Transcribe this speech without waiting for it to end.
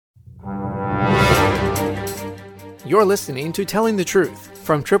You're listening to Telling the Truth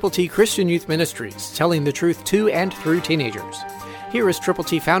from Triple T Christian Youth Ministries, telling the truth to and through teenagers. Here is Triple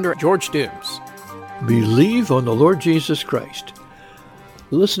T founder George Dooms. Believe on the Lord Jesus Christ.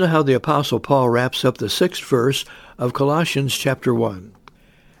 Listen to how the Apostle Paul wraps up the 6th verse of Colossians chapter 1.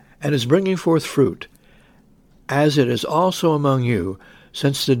 And is bringing forth fruit, as it is also among you,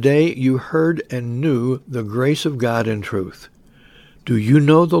 since the day you heard and knew the grace of God in truth. Do you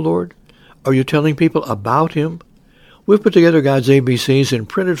know the Lord? Are you telling people about Him? We've put together God's ABCs in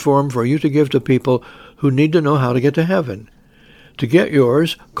printed form for you to give to people who need to know how to get to heaven. To get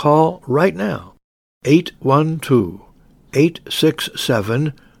yours, call right now,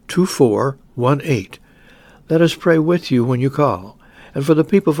 812-867-2418. Let us pray with you when you call, and for the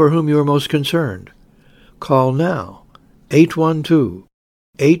people for whom you are most concerned. Call now,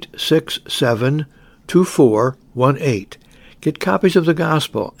 812-867-2418. Get copies of the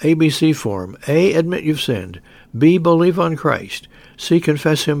Gospel, ABC form. A, admit you've sinned. B, believe on Christ. C,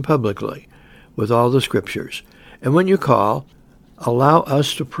 confess Him publicly with all the Scriptures. And when you call, allow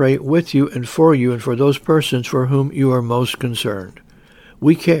us to pray with you and for those persons for whom you are most concerned.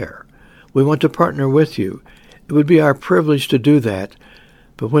 We care. We want to partner with you. It would be our privilege to do that.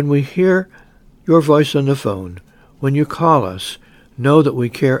 But when we hear your voice on the phone, when you call us, know that we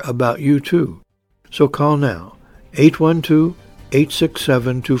care about you too. So call now,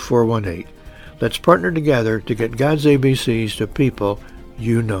 812-867-2418. Let's partner together to get God's ABCs to people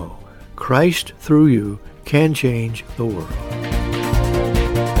you know. Christ, through you, can change the world.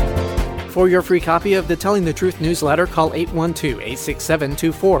 For your free copy of the Telling the Truth newsletter, call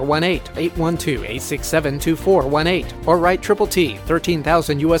 812-867-2418, 812-867-2418, or write Triple T,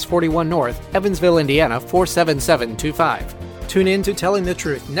 13,000 U.S. 41 North, Evansville, Indiana, 47725. Tune in to Telling the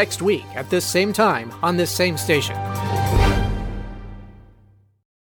Truth next week at this same time on this same station.